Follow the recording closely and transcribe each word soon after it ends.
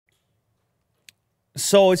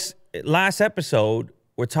So it's last episode,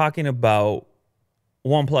 we're talking about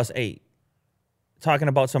OnePlus 8. Talking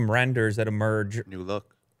about some renders that emerge. New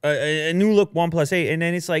look. A new look OnePlus 8. And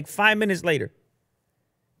then it's like 5 minutes later.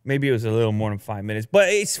 Maybe it was a little more than 5 minutes. But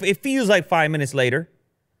it feels like 5 minutes later.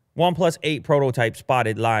 OnePlus 8 prototype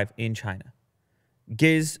spotted live in China.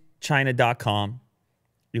 GizChina.com.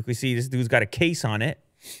 You can see this dude's got a case on it.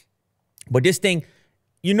 But this thing,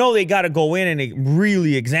 you know they got to go in and they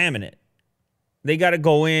really examine it. They got to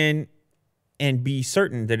go in and be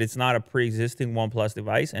certain that it's not a pre-existing OnePlus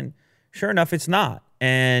device. And sure enough, it's not.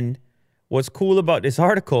 And what's cool about this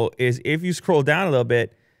article is if you scroll down a little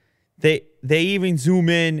bit, they even zoom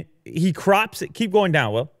in. He crops it. Keep going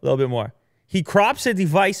down, Will. A little bit more. He crops the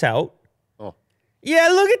device out. Oh. Yeah,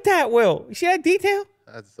 look at that, Will. You see that detail?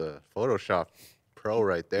 That's a Photoshop Pro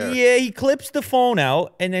right there. Yeah, he clips the phone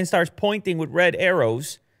out and then starts pointing with red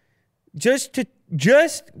arrows just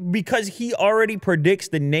because he already predicts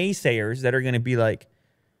the naysayers that are going to be like,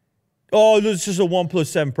 oh, this is just a OnePlus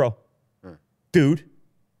 7 Pro. Dude,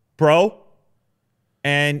 bro.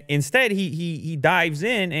 And instead, he dives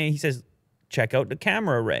in and he says, check out the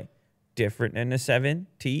camera array. Different than the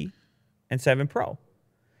 7T and 7 Pro.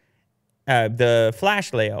 The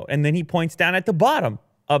flash layout. And then he points down at the bottom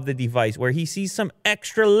of the device where he sees some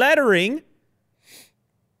extra lettering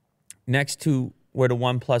next to where the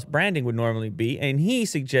OnePlus branding would normally be. And he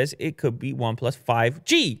suggests it could be OnePlus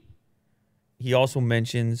 5G. He also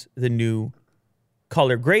mentions the new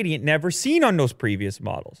color gradient never seen on those previous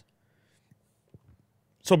models.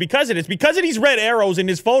 So because of these red arrows in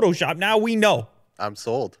this Photoshop, now we know. I'm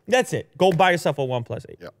sold. That's it. Go buy yourself a OnePlus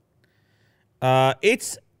 8.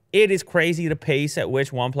 Yep. It is crazy the pace at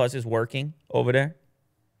which OnePlus is working over there.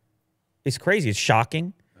 It's crazy. It's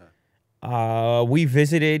shocking. We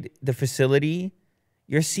visited the facility.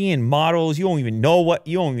 You're seeing models. You don't even know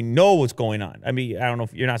what's going on. I mean, I don't know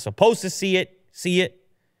if you're not supposed to see it.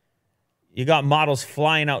 You got models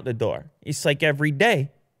flying out the door. It's like every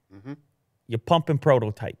day. Mm-hmm. You're pumping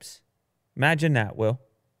prototypes. Imagine that, Will.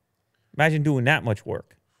 Imagine doing that much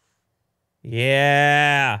work.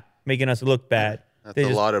 Yeah. Making us look bad. That's a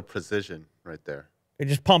lot of precision right there. They're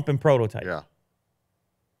just pumping prototypes. Yeah.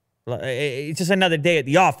 It's just another day at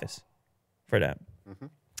the office for them. Mm-hmm.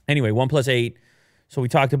 Anyway, OnePlus 8. So we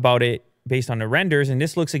talked about it based on the renders, and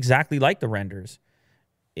this looks exactly like the renders.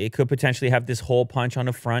 It could potentially have this hole punch on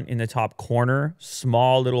the front in the top corner.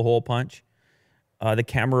 Small little hole punch. The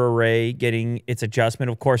camera array getting its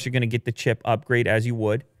adjustment. Of course, you're going to get the chip upgrade as you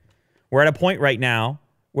would. We're at a point right now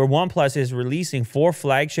where OnePlus is releasing 4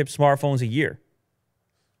 flagship smartphones a year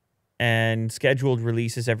and scheduled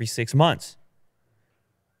releases every 6 months.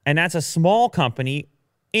 And that's a small company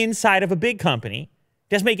inside of a big company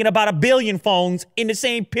that's making about 1 billion phones in the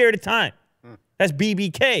same period of time. That's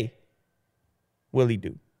BBK. Willie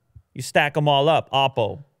do. You stack them all up.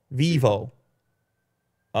 Oppo, Vivo,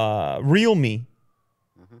 Realme,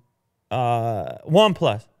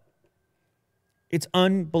 OnePlus. It's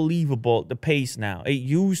unbelievable, the pace now. It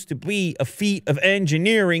used to be a feat of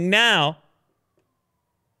engineering. Now,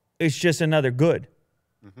 it's just another good.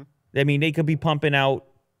 Mm-hmm. I mean, they could be pumping out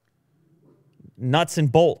nuts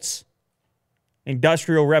and bolts.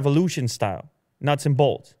 Industrial Revolution style. Nuts and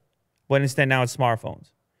bolts. But instead, now it's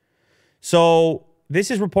smartphones. So,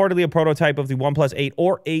 this is reportedly a prototype of the OnePlus 8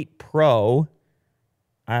 or 8 Pro.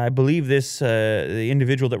 I believe the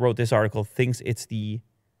individual that wrote this article thinks it's the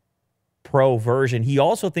Pro version. He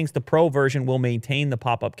also thinks the Pro version will maintain the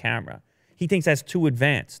pop-up camera. He thinks that's too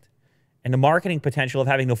advanced. And the marketing potential of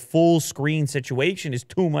having the full screen situation is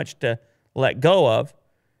too much to let go of.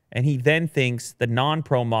 And he then thinks the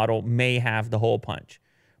non-Pro model may have the hole punch,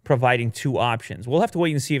 providing 2 options. We'll have to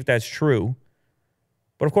wait and see if that's true.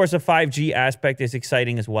 But of course, the 5G aspect is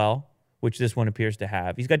exciting as well, which this one appears to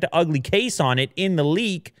have. He's got the ugly case on it in the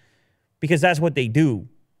leak because that's what they do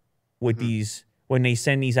with these. When they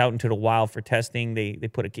send these out into the wild for testing, they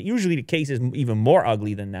put usually the case is even more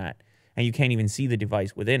ugly than that, and you can't even see the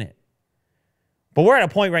device within it. But we're at a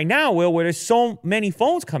point right now, Will, where there's so many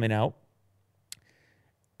phones coming out.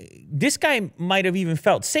 This guy might have even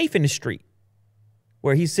felt safe in the street,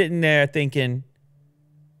 where he's sitting there thinking,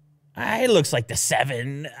 it looks like the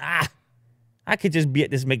 7. I could just be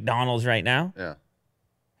at this McDonald's right now. Yeah.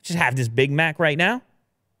 Just have this Big Mac right now.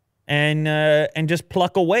 And just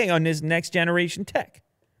pluck away on this next generation tech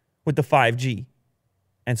with the 5G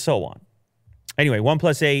and so on. Anyway,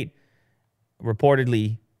 OnePlus 8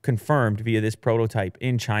 reportedly confirmed via this prototype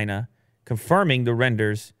in China, confirming the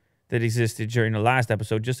renders that existed during the last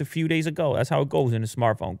episode just a few days ago. That's how it goes in the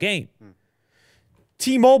smartphone game.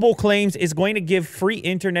 T-Mobile claims it's going to give free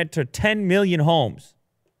internet to 10 million homes.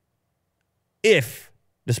 if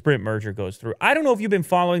the Sprint merger goes through. I don't know if you've been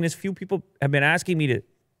following this. Few people have been asking me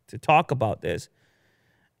to talk about this.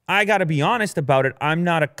 I got to be honest about it. I'm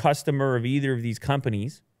not a customer of either of these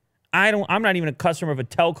companies. I'm not even a customer of a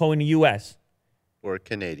telco in the U.S. Or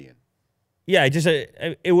Canadian. Yeah,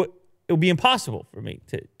 it would be impossible for me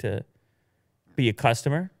to be a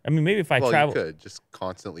customer. I mean, maybe if I travel, you could just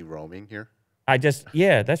constantly roaming here.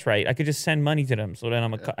 Yeah, that's right. I could just send money to them. So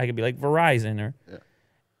then I could be like Verizon or. Yeah.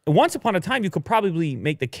 Once upon a time, you could probably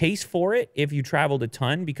make the case for it if you traveled a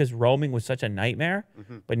ton because roaming was such a nightmare.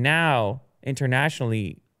 Mm-hmm. But now,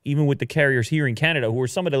 internationally, even with the carriers here in Canada, who are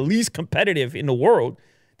some of the least competitive in the world,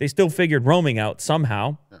 they still figured roaming out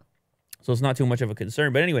somehow. Yeah. So it's not too much of a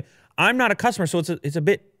concern. But anyway, I'm not a customer, so it's a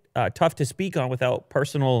bit tough to speak on without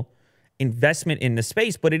personal investment in the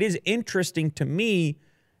space. But it is interesting to me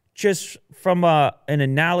just from an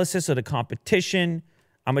analysis of the competition.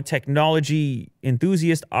 I'm a technology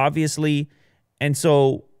enthusiast, obviously. And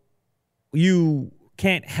so you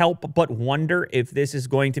can't help but wonder if this is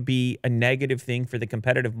going to be a negative thing for the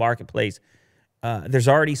competitive marketplace. There's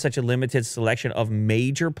already such a limited selection of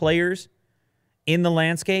major players in the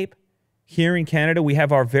landscape. Here in Canada, we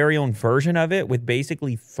have our very own version of it with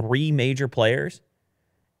basically 3 major players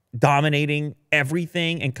dominating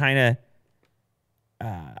everything and kind of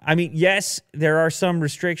I mean, yes, there are some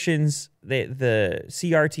restrictions that the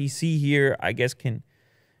CRTC here, I guess, can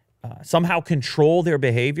somehow control their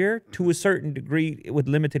behavior to a certain degree with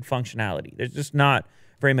limited functionality. There's just not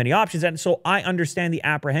very many options. And so I understand the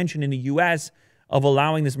apprehension in the U.S. of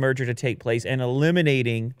allowing this merger to take place and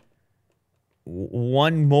eliminating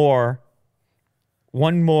one more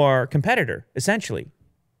competitor, essentially.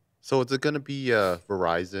 So is it going to be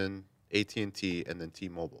Verizon, AT&T, and then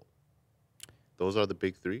T-Mobile? Those are the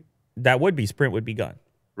big 3? That would be. Sprint would be gone.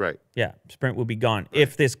 Right. Yeah, Sprint would be gone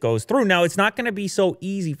if this goes through. Now, it's not going to be so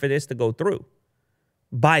easy for this to go through,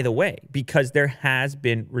 by the way, because there has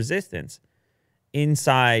been resistance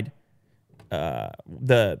inside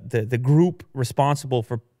the group responsible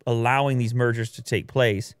for allowing these mergers to take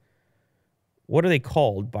place. What are they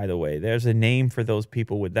called, by the way? There's a name for those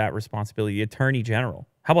people with that responsibility, the Attorney General.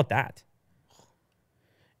 How about that?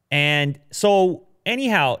 And so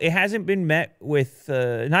anyhow, it hasn't been met with,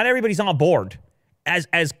 not everybody's on board.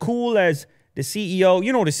 As cool as the CEO,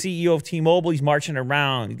 you know, the CEO of T-Mobile, he's marching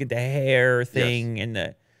around, you get the hair thing and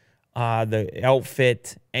the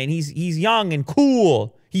outfit, and he's young and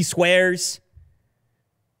cool. He swears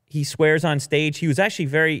on stage. He was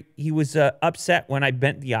actually upset when I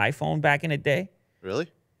bent the iPhone back in the day. Really?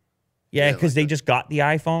 Yeah, because they just got the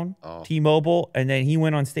iPhone, T-Mobile, and then he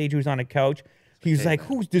went on stage, he was on a couch. He was like,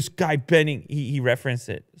 who's this guy bending? He referenced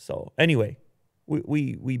it. So anyway,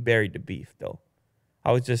 we buried the beef, though.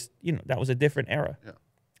 I was just, that was a different era. Yeah.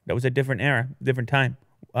 That was a different era, different time.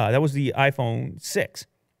 That was the iPhone 6.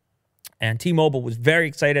 And T-Mobile was very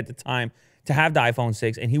excited at the time to have the iPhone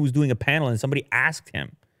 6. And he was doing a panel and somebody asked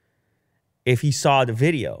him if he saw the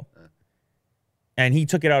video. And he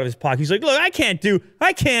took it out of his pocket. He's like, look, I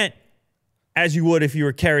can't, as you would if you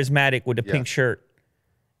were charismatic with a pink shirt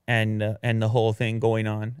and the whole thing going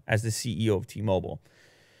on as the CEO of T-Mobile.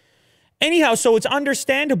 Anyhow, so it's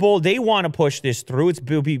understandable they want to push this through. It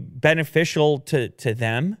will be beneficial to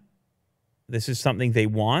them. This is something they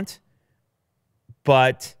want.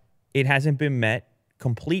 But it hasn't been met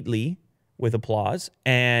completely with applause.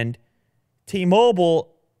 And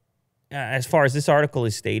T-Mobile, as far as this article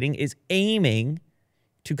is stating, is aiming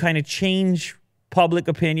to kind of change public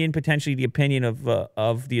opinion, potentially the opinion of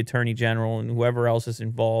the Attorney General and whoever else is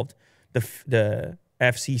involved, the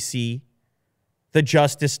FCC, the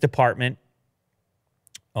Justice Department,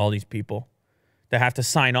 all these people that have to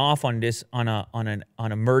sign off on this on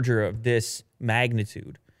a merger of this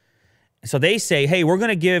magnitude. So they say, hey, we're going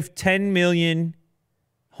to give 10 million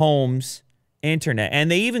homes internet.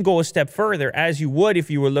 And they even go a step further, as you would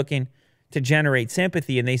if you were looking to generate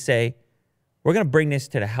sympathy. And they say, we're going to bring this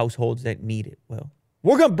to the households that need it. Well,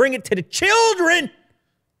 we're going to bring it to the children.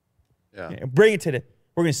 Yeah. We're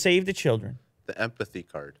going to save the children. The empathy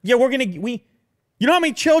card. Yeah, you know how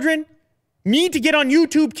many children need to get on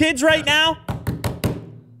YouTube Kids right now?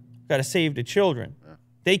 Got to save the children. Yeah.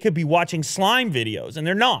 They could be watching slime videos, and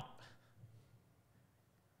they're not.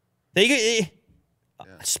 They get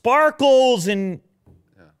sparkles and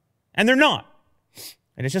they're not.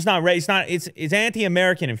 And it's just not right. It's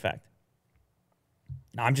anti-American, in fact.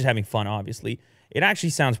 No, I'm just having fun, obviously. It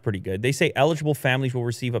actually sounds pretty good. They say eligible families will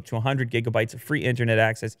receive up to 100 gigabytes of free internet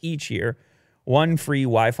access each year, one free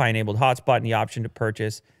Wi-Fi-enabled hotspot, and the option to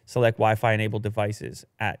purchase select Wi-Fi-enabled devices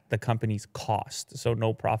at the company's cost. So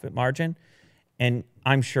no profit margin. And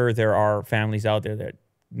I'm sure there are families out there that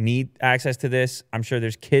need access to this. I'm sure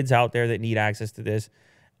there's kids out there that need access to this.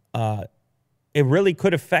 It really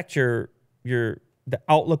could affect the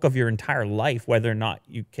outlook of your entire life, whether or not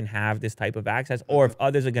you can have this type of access, or if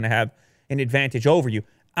others are going to have an advantage over you.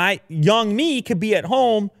 Young me could be at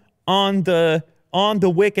home on the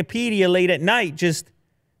Wikipedia late at night, just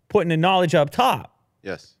putting the knowledge up top.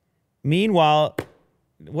 Yes. Meanwhile,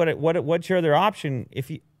 what's your other option? If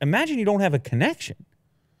you imagine you don't have a connection,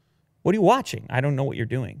 what are you watching? I don't know what you're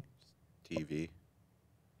doing. TV.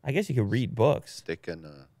 I guess you could read books. Stick in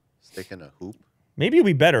a hoop. Maybe you'll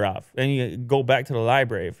be better off, and you go back to the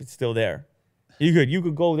library if it's still there. You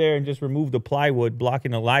could go there and just remove the plywood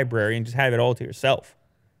blocking the library and just have it all to yourself.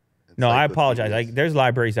 No, I apologize. There's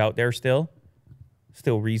libraries out there still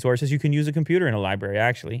resources. You can use a computer in a library,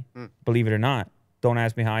 actually. Believe it or not. Don't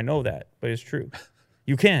ask me how I know that, but it's true.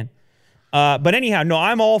 You can. But anyhow, no,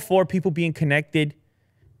 I'm all for people being connected,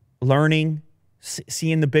 learning,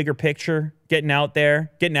 seeing the bigger picture, getting out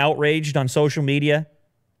there, getting outraged on social media.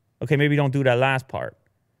 Okay, maybe don't do that last part.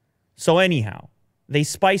 So anyhow, they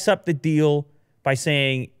spice up the deal by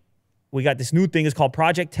saying, we got this new thing. It's called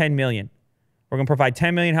Project 10 Million. We're going to provide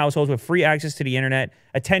 10 million households with free access to the internet,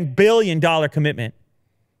 a $10 billion commitment.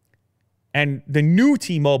 And the new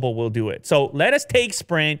T-Mobile will do it. So let us take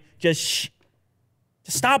Sprint. Just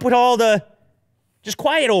stop with all the, just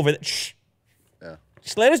quiet over it. Shh. Yeah.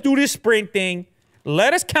 Just let us do this Sprint thing.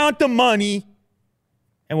 Let us count the money.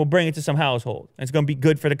 And we'll bring it to some household. And it's going to be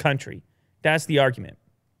good for the country. That's the argument.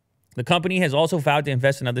 The company has also vowed to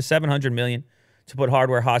invest another $700 million to put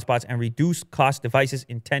hardware hotspots and reduce cost devices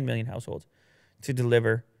in 10 million households to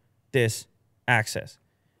deliver this access.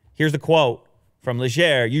 Here's the quote from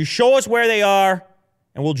Leger. You show us where they are,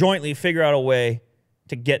 and we'll jointly figure out a way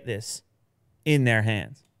to get this in their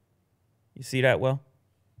hands. You see that, Will?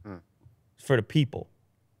 It's for the people.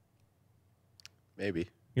 Maybe.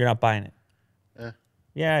 You're not buying it.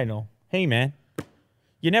 Yeah, I know. Hey, man,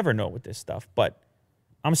 you never know with this stuff. But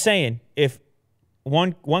I'm saying if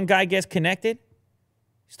one guy gets connected,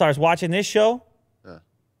 starts watching this show,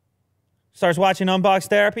 starts watching Unbox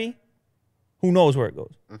Therapy, who knows where it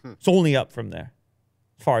goes? It's only up from there,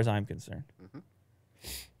 as far as I'm concerned.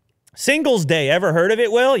 Singles Day, ever heard of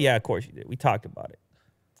it, Will? Yeah, of course you did. We talked about it.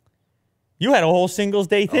 You had a whole Singles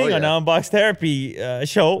Day thing on the Unbox Therapy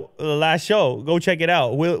show, the last show. Go check it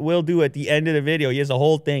out. We'll do at the end of the video. He has a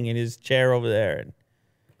whole thing in his chair over there, and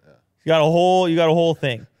you got a whole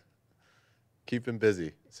thing. Keep him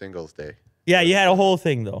busy. Singles Day. Yeah, you had a whole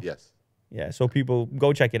thing though. Yes. Yeah, so people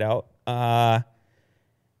go check it out.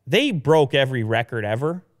 They broke every record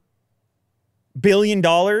ever. $1 billion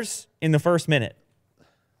in the first minute.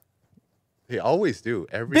 They always do.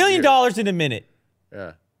 $1 billion in a minute.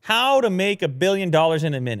 Yeah. How to make $1 billion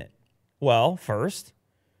in a minute? Well, first,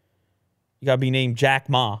 you got to be named Jack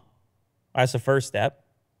Ma. That's the first step.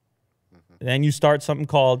 Then you start something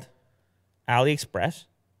called AliExpress.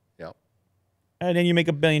 Yep. And then you make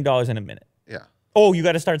 $1 billion in a minute. Yeah. Oh, you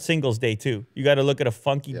got to start Singles Day, too. You got to look at a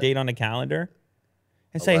funky date on the calendar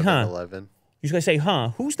and say, 11. You just got to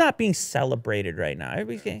say, who's not being celebrated right now?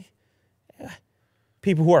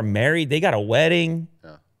 People who are married, they got a wedding.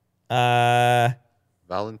 Yeah.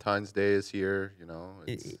 Valentine's Day is here, you know.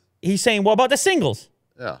 He's saying, what about the singles?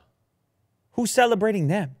 Yeah. Who's celebrating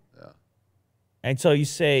them? Yeah. And so you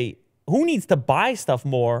say, who needs to buy stuff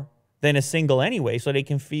more than a single anyway so they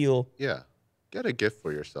can feel... Yeah. Get a gift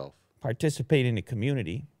for yourself. Participate in the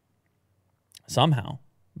community. Somehow.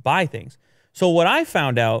 Buy things. So what I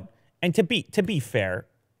found out, and to be fair,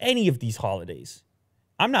 any of these holidays,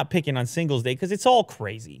 I'm not picking on Singles Day because it's all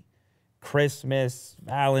crazy. Christmas,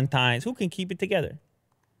 Valentine's, who can keep it together?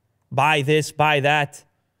 Buy this, buy that.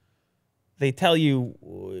 They tell you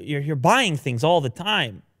you're buying things all the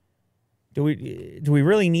time. Do we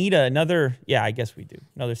really need another? Yeah, I guess we do.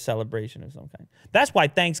 Another celebration of some kind. That's why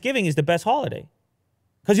Thanksgiving is the best holiday.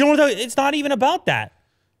 Because you know what? It's not even about that.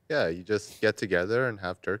 Yeah, you just get together and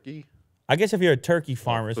have turkey. I guess if you're a turkey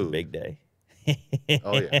farmer, it's a big day.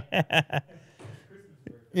 Oh, yeah.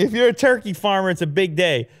 If you're a turkey farmer, it's a big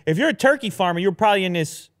day. If you're a turkey farmer, you were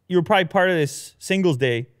probably part of this Singles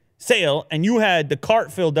Day sale, and you had the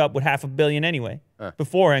cart filled up with $500 million anyway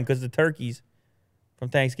beforehand because the turkeys from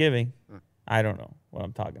Thanksgiving. I don't know what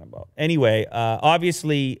I'm talking about. Anyway,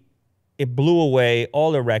 obviously, it blew away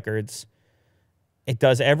all the records. It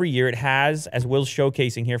does every year. It has, as Will's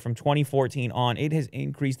showcasing here, from 2014 on, it has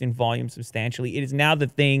increased in volume substantially. It is now the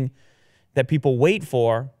thing that people wait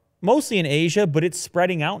for, mostly in Asia, but it's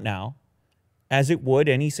spreading out now. As it would,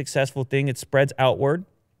 any successful thing, it spreads outward.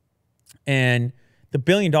 And the $1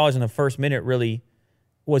 billion in the first minute really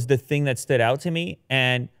was the thing that stood out to me.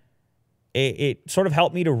 And it sort of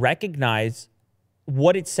helped me to recognize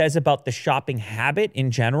what it says about the shopping habit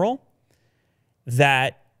in general,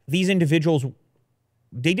 that these individuals,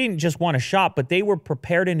 they didn't just want to shop, but they were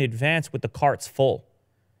prepared in advance with the carts full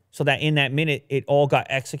so that in that minute, it all got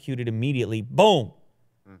executed immediately. Boom.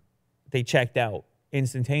 They checked out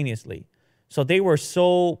instantaneously. So they were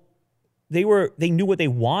they knew what they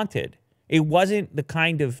wanted. It wasn't the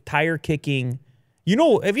kind of tire kicking. You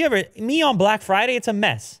know, have you ever, me on Black Friday, it's a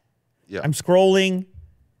mess. Yeah. I'm scrolling.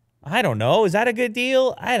 I don't know. Is that a good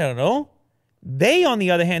deal? I don't know. They, on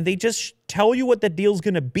the other hand, they just tell you what the deal's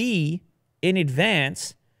going to be in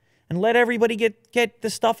advance and let everybody get the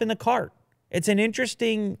stuff in the cart. It's an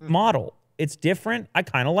interesting model. It's different. I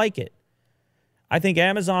kind of like it. I think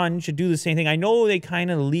Amazon should do the same thing. I know they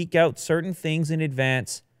kind of leak out certain things in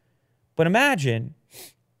advance, but imagine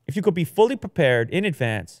if you could be fully prepared in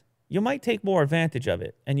advance, you might take more advantage of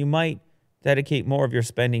it, and you might dedicate more of your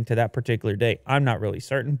spending to that particular day. I'm not really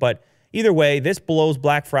certain, but either way, this blows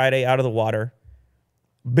Black Friday out of the water.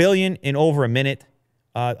 Billion in over a minute.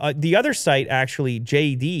 The other site, actually,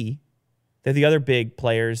 JD, they're the other big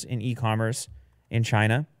players in e-commerce in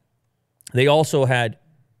China. They also had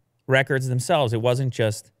records themselves. It wasn't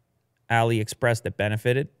just AliExpress that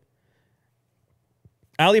benefited.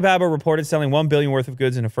 Alibaba reported selling $1 billion worth of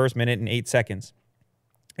goods in the first minute and 8 seconds.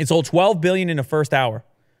 It sold $12 billion in the first hour.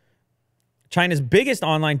 China's biggest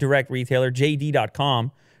online direct retailer,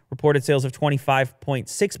 JD.com, reported sales of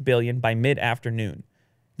 $25.6 billion by mid-afternoon.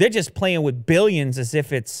 They're just playing with billions as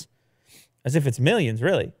if it's millions,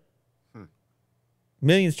 really.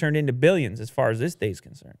 Millions turned into billions as far as this day is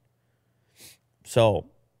concerned. So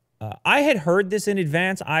I had heard this in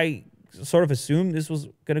advance. I sort of assumed this was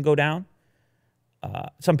going to go down.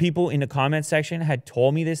 Some people in the comment section had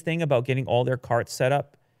told me this thing about getting all their carts set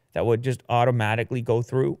up that would just automatically go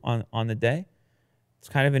through on the day. It's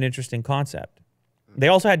kind of an interesting concept. They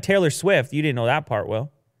also had Taylor Swift. You didn't know that part,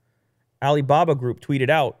 Will. Alibaba Group tweeted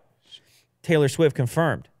out, Taylor Swift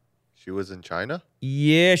confirmed. She was in China?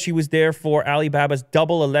 Yeah, she was there for Alibaba's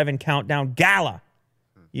Double 11 Countdown Gala.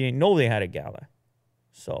 You didn't know they had a gala.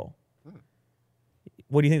 So,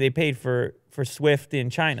 what do you think they paid for Swift in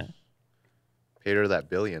China? Paid her that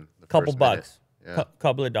billion. Couple bucks. Yeah.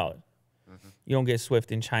 Couple of dollars. You don't get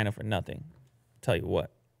Swift in China for nothing. Tell you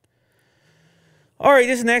what. All right,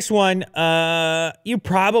 this next one. You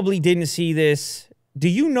probably didn't see this. Do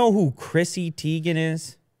you know who Chrissy Teigen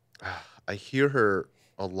is? I hear her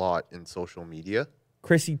a lot in social media.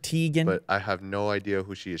 Chrissy Teigen? But I have no idea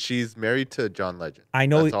who she is. She's married to John Legend. I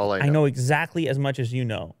know. That's all I know. I know exactly as much as you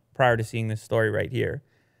know prior to seeing this story right here.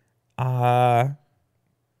 I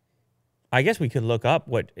guess we could look up.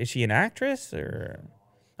 What is she, an actress or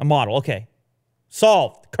a model? Okay.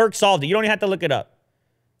 Solved. Kirk solved it. You don't even have to look it up.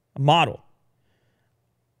 A model.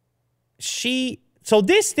 So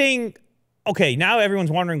this thing, okay, now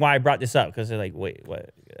everyone's wondering why I brought this up, because they're like, wait,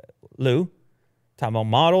 what? Lou? Talking about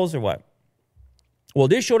models or what? Well,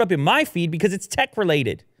 this showed up in my feed because it's tech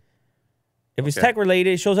related. If it's tech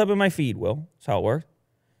related, it shows up in my feed, Will. That's how it works.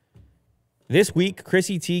 This week,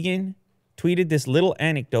 Chrissy Teigen tweeted this little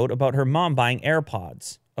anecdote about her mom buying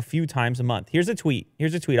AirPods a few times a month. Here's a tweet.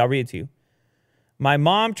 I'll read it to you. My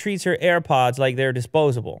mom treats her AirPods like they're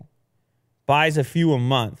disposable. Buys a few a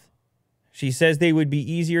month. She says they would be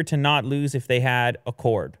easier to not lose if they had a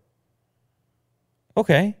cord.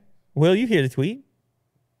 Okay. Will, you hear the tweet?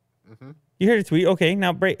 You hear the tweet? Okay.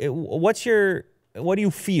 Now, what do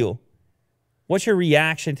you feel? What's your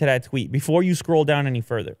reaction to that tweet before you scroll down any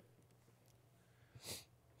further?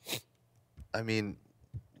 I mean,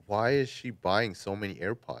 why is she buying so many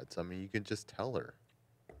AirPods? I mean, you can just tell her.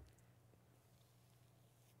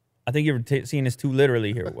 I think you're seeing this too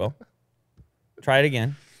literally here, Will. Try it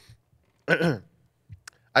again.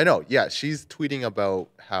 I know. Yeah, she's tweeting about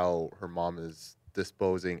how her mom is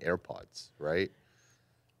disposing AirPods, right?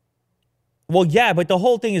 Well, yeah, but the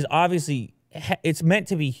whole thing is obviously, it's meant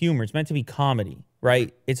to be humor. It's meant to be comedy,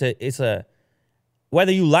 right? It's a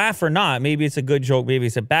whether you laugh or not, maybe it's a good joke, maybe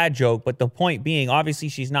it's a bad joke, but the point being, obviously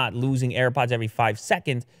she's not losing AirPods every 5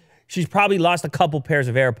 seconds. She's probably lost a couple pairs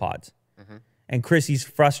of AirPods. And Chrissy's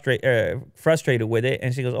frustrated with it,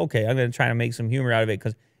 and she goes, okay, I'm going to try to make some humor out of it,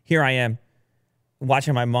 because here I am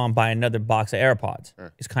watching my mom buy another box of AirPods.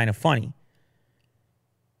 It's kind of funny.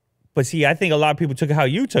 But see, I think a lot of people took it how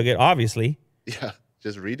you took it, obviously. Yeah,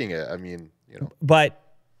 just reading it, I mean, you know. But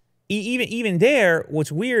even there, what's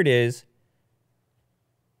weird is,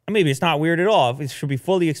 maybe it's not weird at all. It should be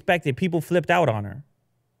fully expected. People flipped out on her.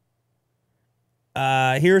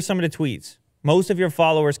 Here are some of the tweets. Most of your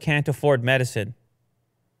followers can't afford medicine,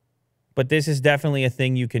 but this is definitely a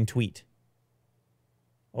thing you can tweet.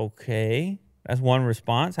 Okay. That's one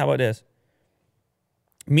response. How about this?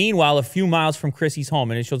 Meanwhile, a few miles from Chrissy's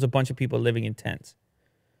home, and it shows a bunch of people living in tents.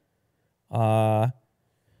 No,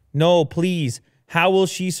 please. How will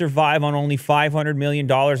she survive on only $500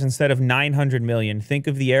 million instead of $900 million? Think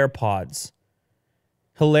of the AirPods.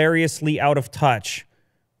 Hilariously out of touch.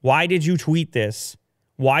 Why did you tweet this?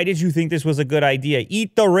 Why did you think this was a good idea?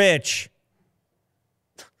 Eat the rich.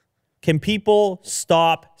 Can people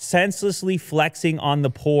stop senselessly flexing on the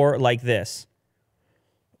poor like this?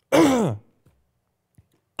 Well,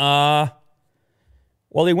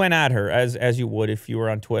 they went at her as you would if you were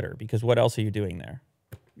on Twitter, because what else are you doing there?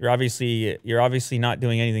 You're obviously not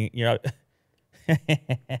doing anything. You're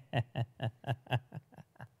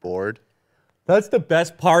Bored. That's the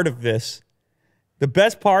best part of this. The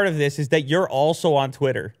best part of this is that you're also on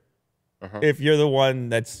Twitter. If you're the one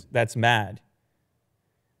that's mad.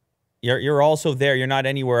 You're also there. You're not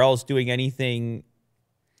anywhere else doing anything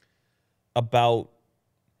about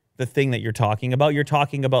the thing that you're talking about. You're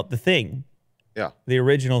talking about the thing. Yeah. The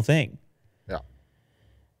original thing. Yeah.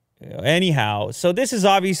 Anyhow, so this has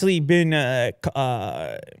obviously been the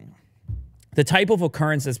type of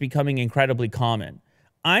occurrence that's becoming incredibly common.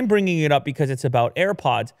 I'm bringing it up because it's about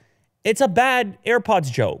AirPods. It's a bad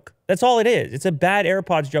AirPods joke. That's all it is. It's a bad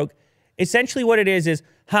AirPods joke. Essentially what it is,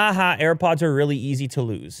 haha, AirPods are really easy to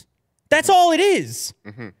lose. That's all it is.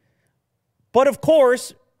 But of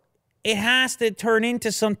course, it has to turn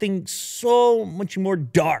into something so much more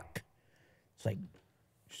dark. It's like,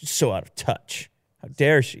 she's so out of touch. How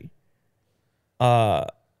dare she?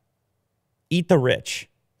 Eat the rich.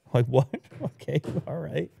 Like, what? Okay, all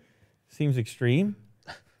right. Seems extreme.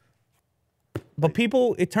 But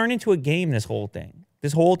people, it turned into a game, this whole thing.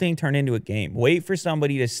 This whole thing turned into a game. Wait for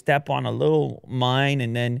somebody to step on a little mine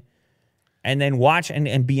and then watch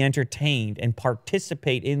and be entertained and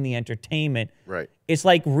participate in the entertainment. Right. It's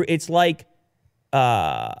like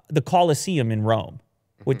the Colosseum in Rome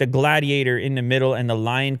with the gladiator in the middle and the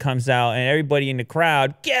lion comes out and everybody in the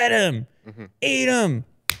crowd, get him, eat him.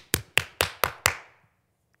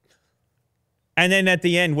 And then at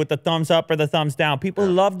the end with the thumbs up or the thumbs down, people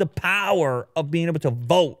love the power of being able to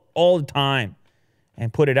vote all the time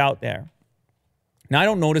and put it out there. Now, I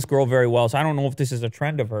don't know this girl very well, so I don't know if this is a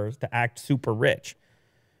trend of hers to act super rich.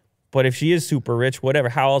 But if she is super rich, whatever,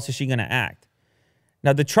 how else is she going to act?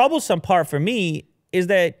 Now, the troublesome part for me is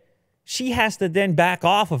that she has to then back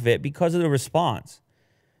off of it because of the response.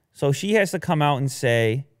 So she has to come out and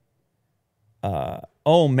say,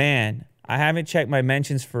 oh, man, I haven't checked my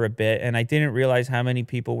mentions for a bit, and I didn't realize how many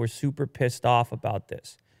people were super pissed off about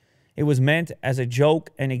this. It was meant as a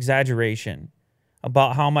joke and exaggeration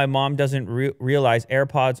about how my mom doesn't realize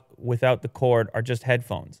AirPods without the cord are just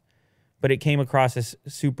headphones. But it came across as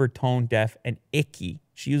super tone deaf and icky.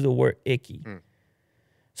 She used the word icky.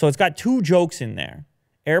 So it's got two jokes in there.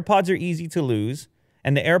 AirPods are easy to lose,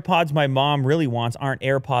 and the AirPods my mom really wants aren't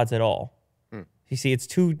AirPods at all. You see, it's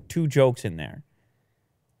two jokes in there.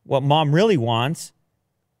 What mom really wants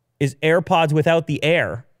is AirPods without the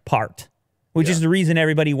air part, which is the reason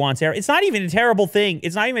everybody wants air. It's not even a terrible thing.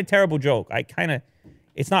 It's not even a terrible joke.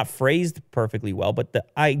 It's not phrased perfectly well, but the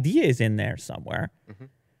idea is in there somewhere.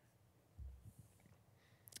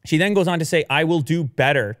 She then goes on to say, I will do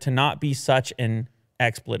better to not be such an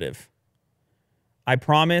expletive. I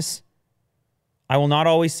promise I will not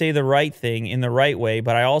always say the right thing in the right way,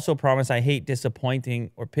 but I also promise I hate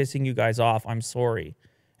disappointing or pissing you guys off. I'm sorry.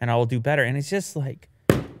 And I will do better. And it's just like...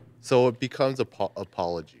 So it becomes a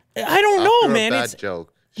apology. I don't know, After man. A bad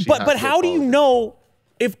joke. But how do you know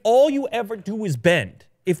if all you ever do is bend?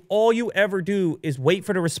 If all you ever do is wait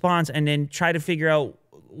for the response and then try to figure out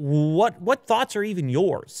what thoughts are even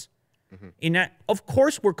yours? In that, of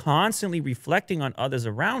course, we're constantly reflecting on others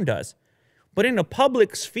around us. But in a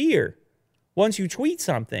public sphere, once you tweet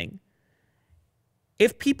something,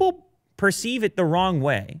 if people perceive it the wrong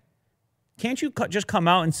way, can't you just come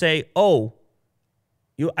out and say, oh,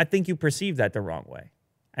 I think you perceived that the wrong way,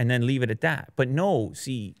 and then leave it at that? But no,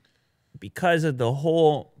 see, because of the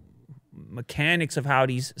whole mechanics of how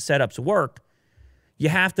these setups work, you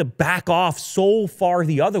have to back off so far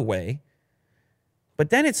the other way. But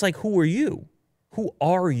then it's like, who are you? Who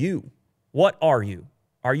are you? What are you?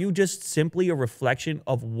 Are you just simply a reflection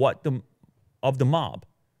of the mob?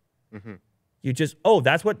 You just, oh,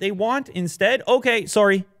 that's what they want instead? Okay,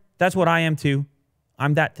 sorry. That's what I am too.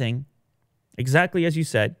 I'm that thing. Exactly as you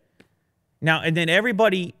said. Now, and then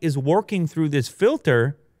everybody is working through this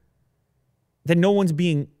filter that no one's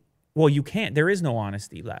being, well, you can't. There is no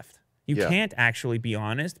honesty left. You can't actually be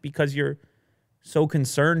honest because you're so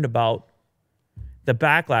concerned about the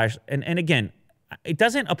backlash. And again, It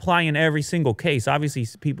doesn't apply in every single case. Obviously,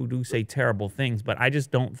 people do say terrible things, but I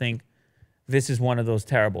just don't think this is one of those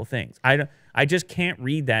terrible things. I just can't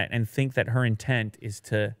read that and think that her intent is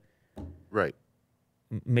to Right.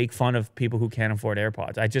 make fun of people who can't afford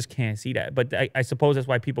AirPods. I just can't see that. But I suppose that's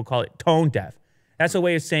why people call it tone deaf. That's a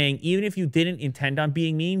way of saying, even if you didn't intend on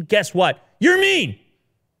being mean, guess what? You're mean.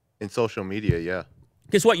 In social media, yeah.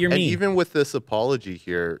 Guess what? You're And mean. even with this apology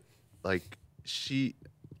here, like she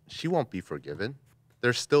won't be forgiven.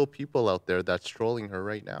 There's still people out there that's trolling her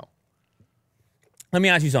right now. Let me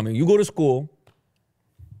ask you something. You go to school,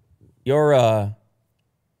 your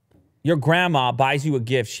grandma buys you a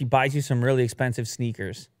gift. She buys you some really expensive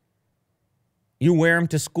sneakers. You wear them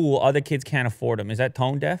to school. Other kids can't afford them. Is that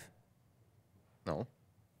tone deaf? No.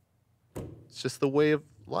 It's just the way of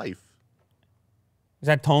life. Is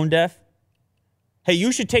that tone deaf? Hey,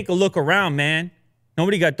 you should take a look around, man.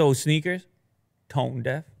 Nobody got those sneakers. Tone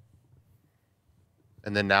deaf.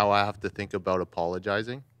 And then now I have to think about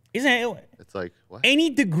apologizing. Isn't it? It's like, what? Any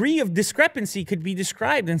degree of discrepancy could be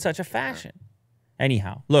described in such a fashion.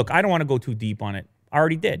 Anyhow, look, I don't want to go too deep on it. I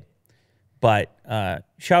already did. But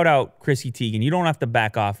shout out Chrissy Teigen. You don't have to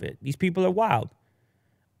back off it. These people are wild.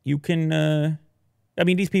 You can,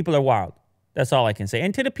 these people are wild. That's all I can say.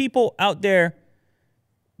 And to the people out there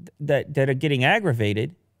that are getting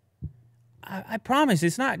aggravated, I promise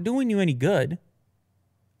it's not doing you any good.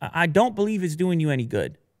 I don't believe it's doing you any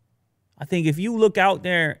good. I think if you look out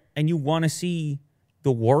there and you want to see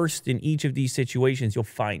the worst in each of these situations, you'll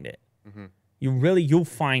find it. Mm-hmm. You'll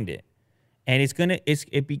find it. And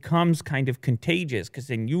it becomes kind of contagious because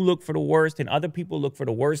then you look for the worst and other people look for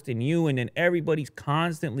the worst in you. And then everybody's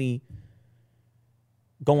constantly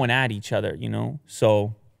going at each other, you know?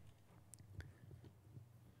 So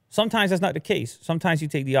sometimes that's not the case. Sometimes you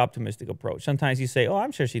take the optimistic approach. Sometimes you say, oh,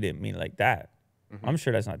 I'm sure she didn't mean it like that. Mm-hmm. I'm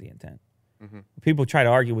sure that's not the intent. Mm-hmm. People try to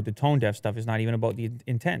argue with the tone deaf stuff. It's not even about the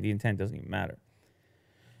intent. The intent doesn't even matter.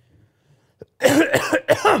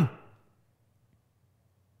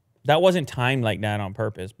 That wasn't timed like that on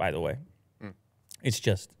purpose, by the way. Mm. It's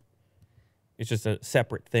just a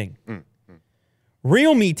separate thing.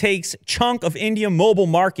 Realme takes chunk of India mobile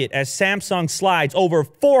market as Samsung slides over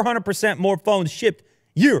 400% more phones shipped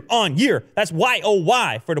year on year. That's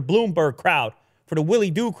YOY for the Bloomberg crowd, for the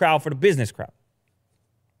Willie Do crowd, for the business crowd.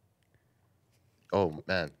 Oh,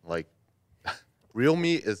 man. Like, Realme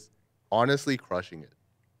is honestly crushing it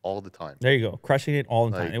all the time. There you go. Crushing it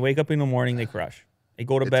all the time. They wake up in the morning, they crush. They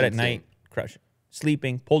go to bed at night, crush.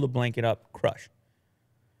 Sleeping, pull the blanket up, crush.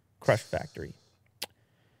 Crush factory.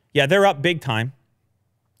 Yeah, they're up big time.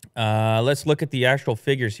 Let's look at the actual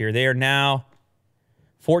figures here. They are now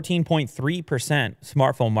 14.3%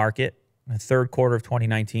 smartphone market in the third quarter of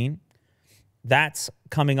 2019. That's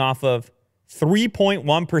coming off of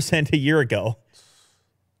 3.1% a year ago.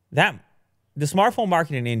 The smartphone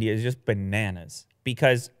market in India is just bananas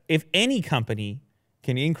because if any company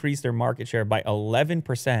can increase their market share by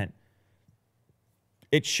 11%,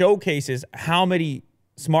 it showcases how many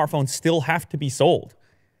smartphones still have to be sold.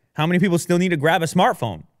 How many people still need to grab a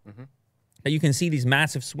smartphone? Mm-hmm. That you can see these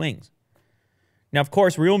massive swings. Now, of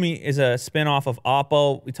course, Realme is a spinoff of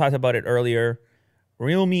Oppo. We talked about it earlier.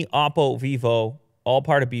 Realme, Oppo, Vivo, all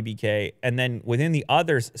part of BBK. And then within the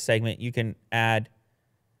others segment, you can add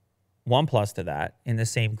OnePlus to that in the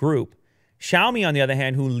same group. Xiaomi, on the other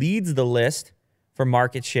hand, who leads the list for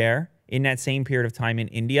market share in that same period of time in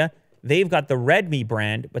India, they've got the Redmi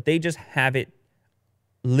brand, but they just have it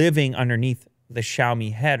living underneath the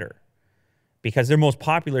Xiaomi header because their most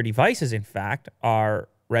popular devices, in fact, are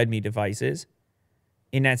Redmi devices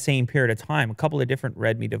in that same period of time. A couple of different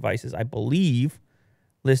Redmi devices, I believe,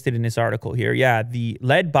 listed in this article here. Yeah,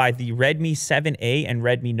 led by the Redmi 7A and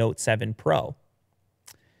Redmi Note 7 Pro.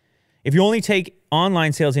 If you only take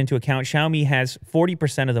online sales into account, Xiaomi has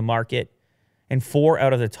 40% of the market and 4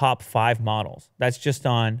 out of the top 5 models. That's just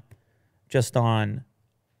on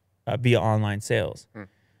via online sales.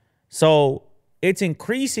 So it's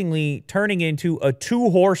increasingly turning into a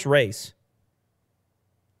 2-horse race.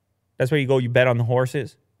 That's where you go, you bet on the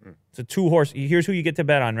horses. It's a 2-horse. Here's who you get to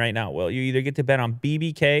bet on right now, Will. You either get to bet on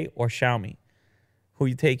BBK or Xiaomi. Who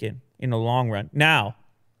you taking in the long run? Now,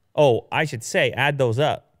 I should say, add those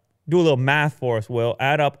up. Do a little math for us, Will.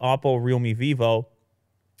 Add up Oppo, Realme, Vivo,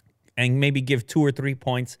 and maybe give 2 or 3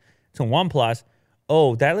 points to OnePlus.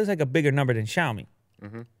 Oh, that looks like a bigger number than Xiaomi.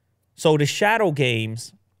 Mm-hmm. So the shadow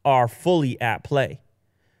games are fully at play.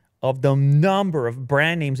 Of the number of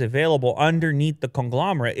brand names available underneath the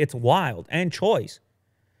conglomerate, it's wild and choice.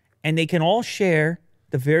 And they can all share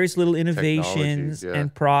the various little innovations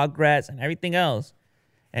and progress and everything else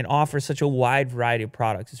and offer such a wide variety of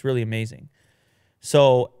products. It's really amazing.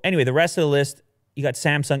 So anyway, the rest of the list, you got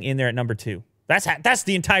Samsung in there at number 2. That's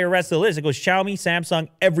the entire rest of the list. It goes Xiaomi, Samsung,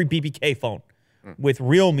 every BBK phone, with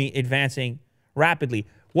Realme advancing rapidly.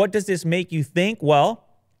 What does this make you think? Well,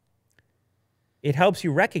 it helps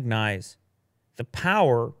you recognize the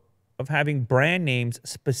power of having brand names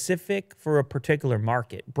specific for a particular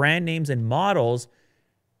market, brand names and models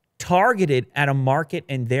targeted at a market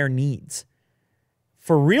and their needs.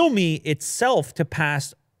 For Realme itself to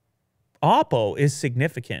pass Oppo is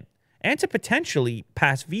significant, and to potentially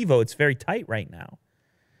pass Vivo, it's very tight right now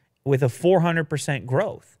with a 400%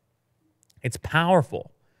 growth. It's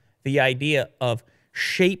powerful. The idea of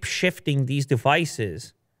shape-shifting these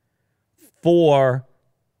devices for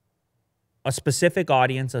a specific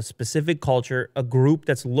audience, a specific culture, a group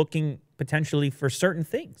that's looking potentially for certain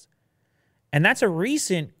things. And that's a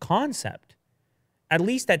recent concept, at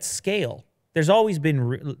least at scale. There's always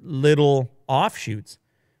been little offshoots,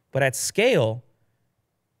 but at scale,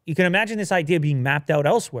 you can imagine this idea being mapped out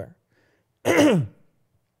elsewhere.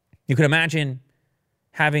 You can imagine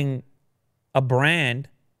having a brand.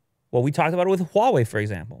 Well, we talked about it with Huawei, for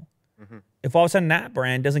example. If all of a sudden that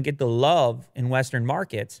brand doesn't get the love in Western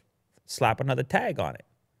markets, slap another tag on it.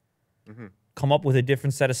 Come up with a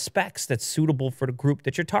different set of specs that's suitable for the group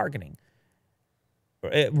that you're targeting.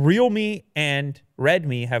 Realme and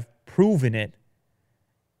Redmi have proven it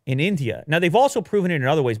in India. Now, they've also proven it in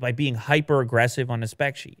other ways by being hyper aggressive on the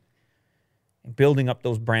spec sheet and building up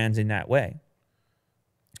those brands in that way.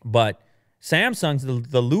 But Samsung's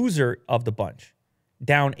the loser of the bunch,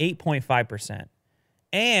 down 8.5%.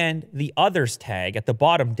 And the others tag at the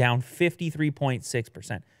bottom down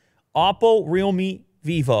 53.6%. Oppo, Realme,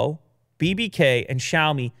 Vivo, BBK, and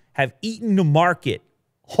Xiaomi have eaten the market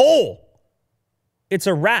whole. It's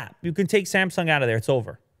a wrap. You can take Samsung out of there. It's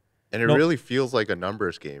over. And it really feels like a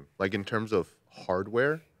numbers game, like in terms of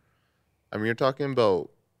hardware. I mean, you're talking about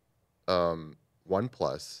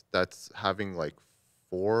OnePlus that's having like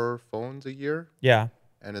 4 phones a year. Yeah.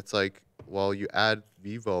 And it's like, well, you add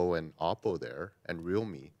Vivo and Oppo there and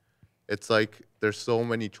Realme. It's like there's so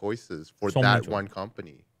many choices for that one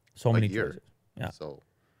company. So many choices. Yeah. So,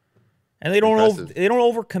 and they don't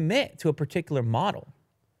overcommit to a particular model.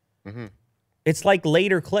 It's like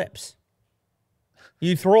later clips.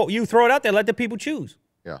 You throw it out there, let the people choose.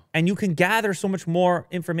 Yeah. And you can gather so much more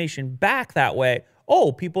information back that way.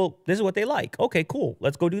 Oh, people, this is what they like. Okay, cool.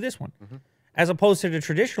 Let's go do this one. As opposed to the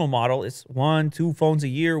traditional model, it's 1, 2 phones a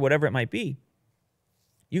year, whatever it might be.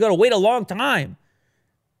 You got to wait a long time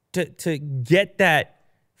to get that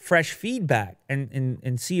fresh feedback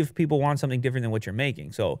and see if people want something different than what you're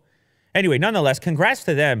making. So anyway, nonetheless, congrats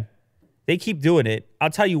to them. They keep doing it. I'll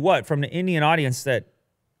tell you what, from the Indian audience that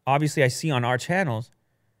obviously I see on our channels,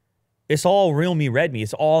 it's all Realme, Redmi.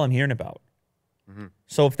 It's all I'm hearing about.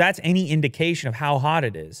 So if that's any indication of how hot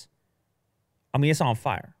it is, I mean, it's on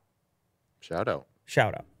fire. Shout out.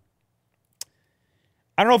 Shout out.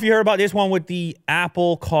 I don't know if you heard about this one with the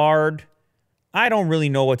Apple Card. I don't really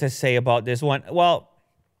know what to say about this one. Well,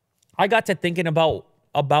 I got to thinking about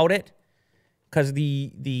it because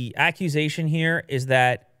the accusation here is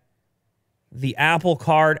that the Apple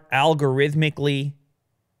Card algorithmically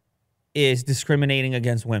is discriminating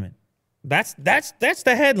against women. That's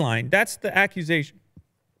the headline. That's the accusation.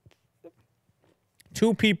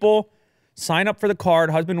 2 people sign up for the card,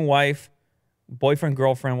 husband and wife, boyfriend,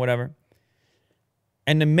 girlfriend, whatever.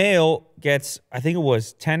 And the male gets, I think it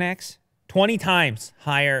was 10x, 20 times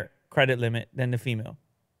higher credit limit than the female.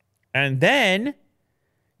 And then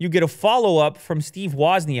you get a follow-up from Steve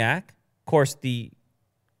Wozniak, of course, the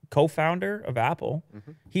co-founder of Apple.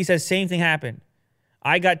 He says, same thing happened.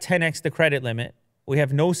 I got 10x the credit limit. We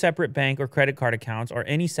have no separate bank or credit card accounts or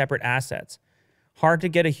any separate assets. Hard to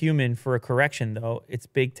get a human for a correction, though. It's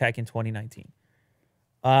big tech in 2019.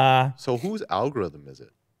 So whose algorithm is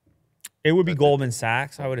it? It would be Goldman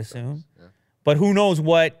Sachs, I would assume. Yeah. But who knows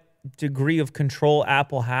what degree of control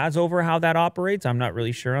Apple has over how that operates. I'm not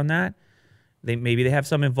really sure on that. Maybe they have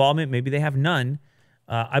some involvement. Maybe they have none.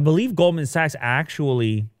 I believe Goldman Sachs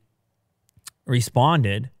actually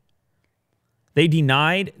responded. They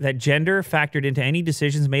denied that gender factored into any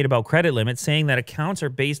decisions made about credit limits, saying that accounts are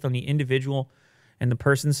based on the individual and the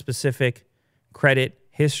person's specific credit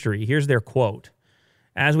history. Here's their quote.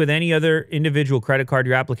 As with any other individual credit card,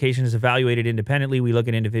 your application is evaluated independently. We look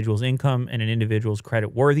at individuals' income and an individual's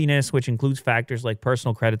credit worthiness, which includes factors like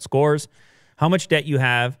personal credit scores, how much debt you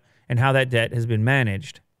have, and how that debt has been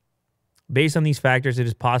managed. Based on these factors, it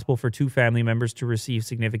is possible for 2 family members to receive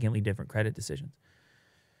significantly different credit decisions.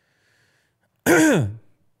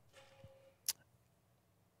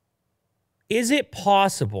 Is it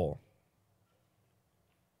possible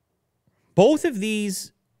both of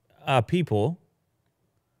these people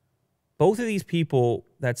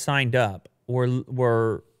that signed up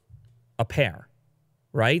were a pair,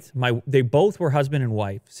 right? They both were husband and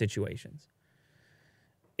wife situations.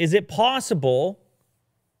 Is it possible,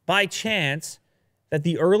 by chance, that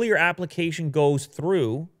the earlier application goes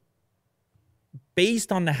through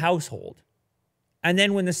based on the household? And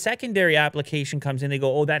then when the secondary application comes in, they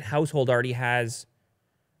go, oh, that household already has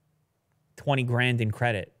 20 grand in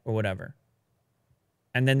credit or whatever.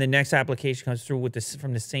 And then the next application comes through with this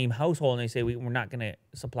from the same household, and they say, we're not going to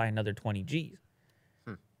supply another 20 Gs.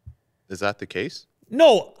 Is that the case?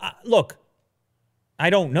 No, look, I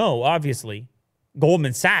don't know, obviously.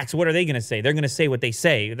 Goldman Sachs, what are they going to say? They're going to say what they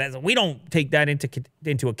say. We don't take that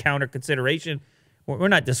into account or consideration. We're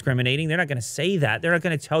not discriminating. They're not going to say that. They're not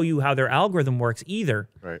going to tell you how their algorithm works either.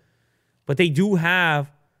 Right. But they do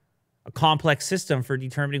have a complex system for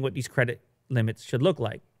determining what these credit limits should look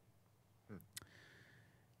like.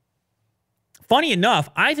 Funny enough,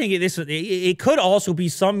 I think it could also be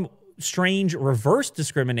some strange reverse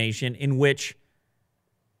discrimination in which,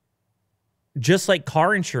 just like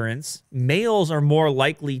car insurance, males are more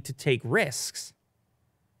likely to take risks.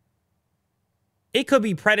 It could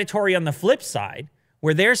be predatory on the flip side,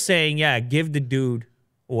 where they're saying, yeah, give the dude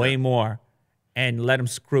way more and let him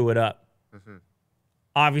screw it up.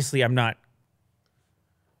 Obviously, I'm not.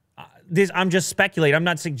 I'm just speculating. I'm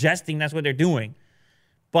not suggesting that's what they're doing.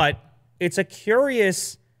 But it's a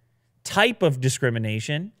curious type of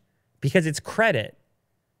discrimination because it's credit.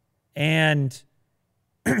 And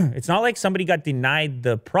it's not like somebody got denied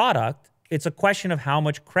the product. It's a question of how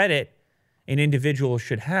much credit an individual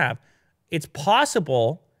should have. It's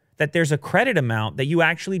possible that there's a credit amount that you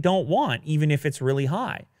actually don't want, even if it's really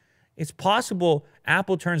high. It's possible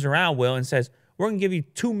Apple turns around, Will, and says, we're going to give you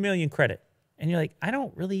 $2 million credit. And you're like, I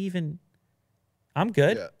don't really even, I'm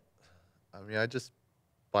good. Yeah. I mean, I just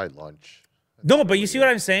buy lunch. No, but you see what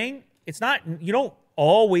I'm saying? It's not, you don't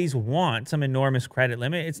always want some enormous credit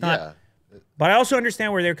limit. It's not. Yeah. But I also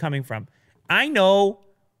understand where they're coming from. I know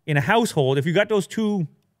in a household, if you got those two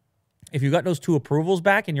approvals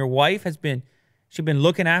back and your wife she's been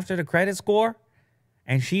looking after the credit score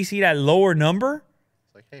and she see that lower number,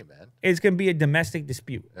 it's like, hey, man, it's going to be a domestic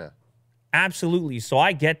dispute. Yeah. Absolutely. So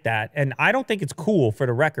I get that. And I don't think it's cool, for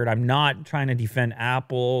the record. I'm not trying to defend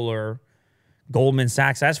Apple or Goldman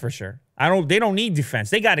Sachs, that's for sure. They don't need defense.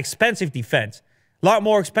 They got expensive defense. A lot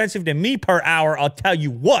more expensive than me per hour, I'll tell you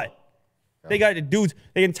what. Yeah. They got the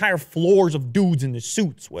entire floors of dudes in the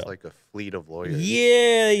suits, Will. It's like a fleet of lawyers.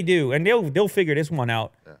 Yeah, they do. And they'll figure this one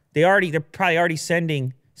out. Yeah. They're probably already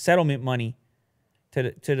sending settlement money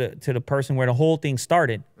to the person where the whole thing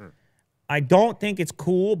started. I don't think it's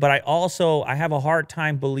cool, but I have a hard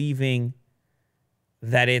time believing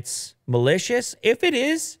that it's malicious. If it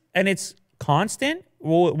is, and it's constant,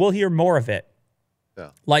 we'll hear more of it.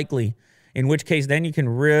 Yeah. Likely. In which case, then you can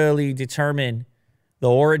really determine the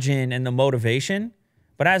origin and the motivation.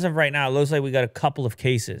 But as of right now, it looks like we got a couple of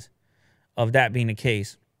cases of that being the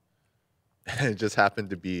case. It just happened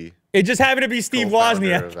to be Steve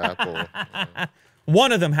Wozniak. Of Apple.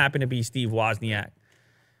 One of them happened to be Steve Wozniak.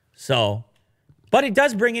 So, but it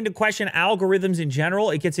does bring into question algorithms in general.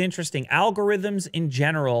 It gets interesting. Algorithms in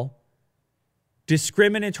general,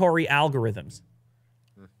 discriminatory algorithms.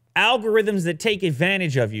 Algorithms that take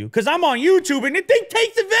advantage of you. Because I'm on YouTube and the thing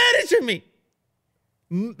takes advantage of me.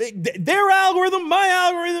 Their algorithm, my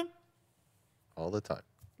algorithm. All the time.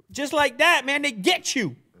 Just like that, man, they get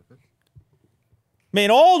you.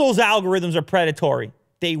 Man, all those algorithms are predatory.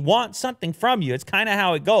 They want something from you. It's kind of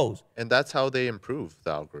how it goes. And that's how they improve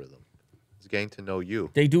the algorithm. It's getting to know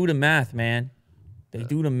you. They do the math, man. They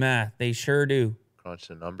do the math. They sure do. Crunch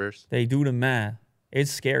the numbers. They do the math.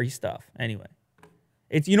 It's scary stuff. Anyway.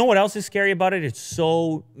 You know what else is scary about it? It's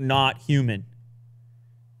so not human.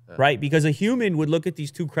 Yeah. Right? Because a human would look at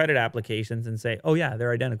these two credit applications and say, oh, yeah,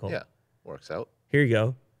 they're identical. Yeah, works out. Here you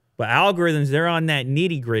go. But algorithms, they're on that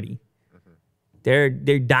nitty-gritty. They're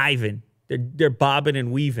diving. They're bobbing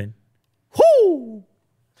and weaving. Whoo!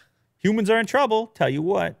 Humans are in trouble, tell you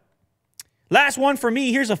what. Last one for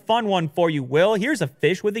me. Here's a fun one for you, Will. Here's a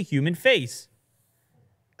fish with a human face.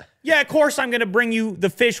 Yeah, of course I'm going to bring you the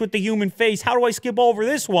fish with the human face. How do I skip over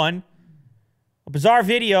this one? A bizarre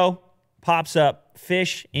video pops up.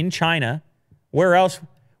 Fish in China. Where else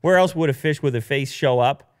would a fish with a face show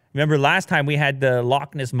up? Remember last time we had the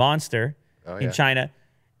Loch Ness Monster in China.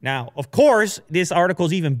 Now, of course, this article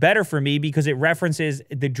is even better for me because it references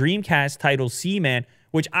the Dreamcast title Seaman,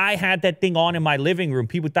 which I had that thing on in my living room.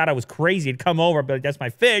 People thought I was crazy. It'd come over, but that's my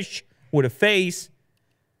fish with a face.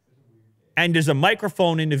 and there's a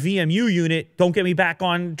microphone in the VMU unit. Don't get me back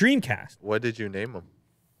on Dreamcast. What did you name him?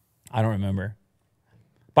 I don't remember.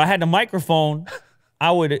 But I had the microphone.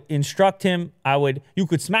 I would instruct him. You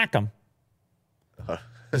could smack him.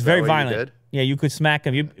 It's very violent. Yeah, you could smack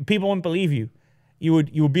him. People wouldn't believe you. You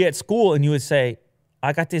would be at school and you would say,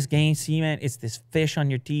 I got this game, see, man, it's this fish on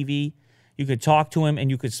your TV. You could talk to him and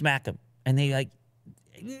you could smack him. And they like,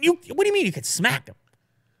 what do you mean you could smack him?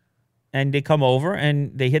 And they come over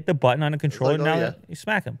and they hit the button on the controller. Like, now you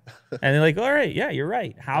smack them, and they're like, "All right, yeah, you're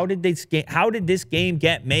right. How did this game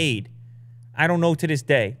get made? I don't know to this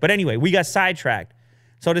day." But anyway, we got sidetracked.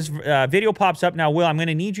 So this video pops up now. Will, I'm going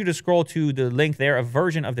to need you to scroll to the link there, a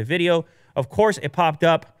version of the video. Of course, it popped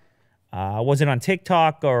up. Was it on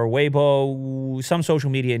TikTok or Weibo? Some social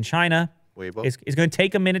media in China. Weibo. It's going to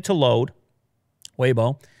take a minute to load.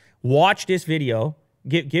 Weibo. Watch this video.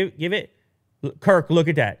 Give it. Kirk, look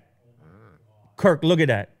at that. Kirk, look at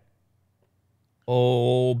that.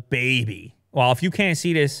 Oh, baby. Well, if you can't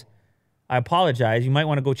see this, I apologize. You might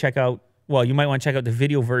want to go check out, you might want to check out the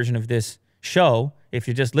video version of this show if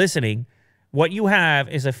you're just listening. What you have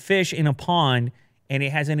is a fish in a pond, and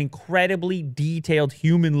it has an incredibly detailed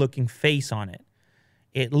human-looking face on it.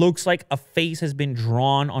 It looks like a face has been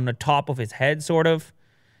drawn on the top of its head, sort of,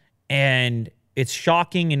 and it's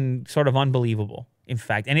shocking and sort of unbelievable. In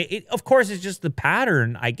fact, and it of course is just the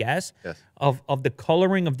pattern, I guess, yes, of the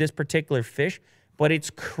coloring of this particular fish, but it's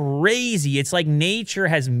crazy. It's like nature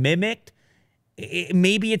has mimicked.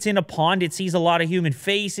 Maybe it's in a pond. It sees a lot of human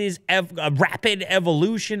faces, rapid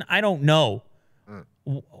evolution. I don't know.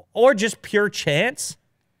 Or just pure chance.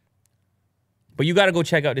 But you got to go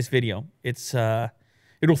check out this video.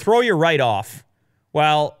 It'll throw you right off.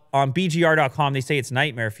 Well, on BGR.com, they say it's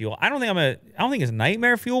nightmare fuel. I don't think it's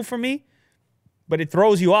nightmare fuel for me. But it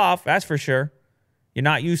throws you off, that's for sure. You're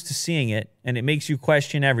not used to seeing it, and it makes you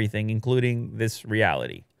question everything, including this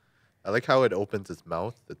reality. I like how it opens its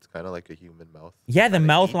mouth. It's kind of like a human mouth. Yeah, the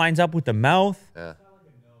mouth lines up with the mouth. Yeah.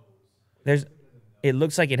 It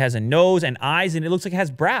looks like it has a nose and eyes, and it looks like it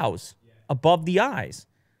has brows above the eyes.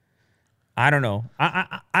 I don't know.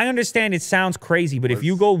 I understand it sounds crazy, but if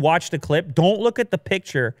you go watch the clip, don't look at the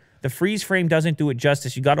picture. The freeze frame doesn't do it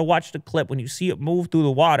justice. You got to watch the clip. When you see it move through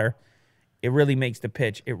the water, it really makes the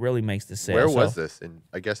pitch. It really makes the sale. Where was this?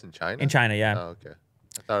 I guess in China? In China, yeah. Oh, okay.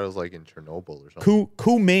 I thought it was like in Chernobyl or something.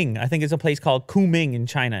 Kunming. I think it's a place called Kunming in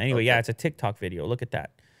China. Anyway, yeah, it's a TikTok video. Look at that.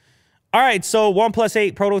 All right, so OnePlus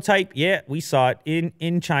 8 prototype. Yeah, we saw it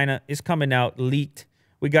in China. It's coming out, leaked.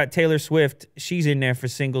 We got Taylor Swift. She's in there for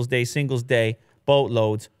Singles Day,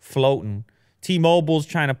 boatloads, floating. T-Mobile's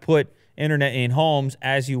trying to put internet in homes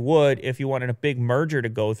as you would if you wanted a big merger to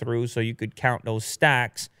go through so you could count those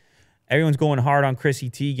stacks. Everyone's going hard on Chrissy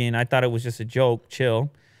Teigen. I thought it was just a joke.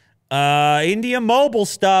 Chill. India Mobile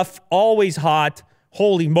stuff, always hot.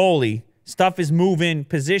 Holy moly. Stuff is moving.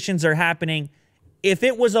 Positions are happening. If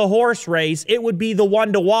it was a horse race, it would be the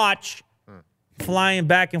one to watch. Flying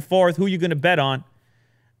back and forth. Who you going to bet on?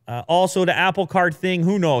 Also, the Apple Card thing,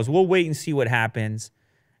 who knows? We'll wait and see what happens.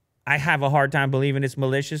 I have a hard time believing it's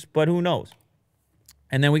malicious, but who knows?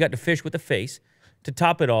 And then we got the fish with the face. To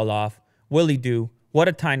top it all off, Willie Do. What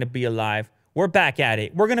a time to be alive. We're back at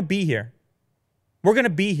it. We're going to be here. We're going to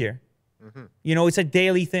be here. You know, it's a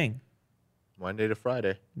daily thing. Monday to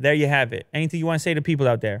Friday. There you have it. Anything you want to say to people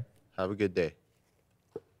out there? Have a good day.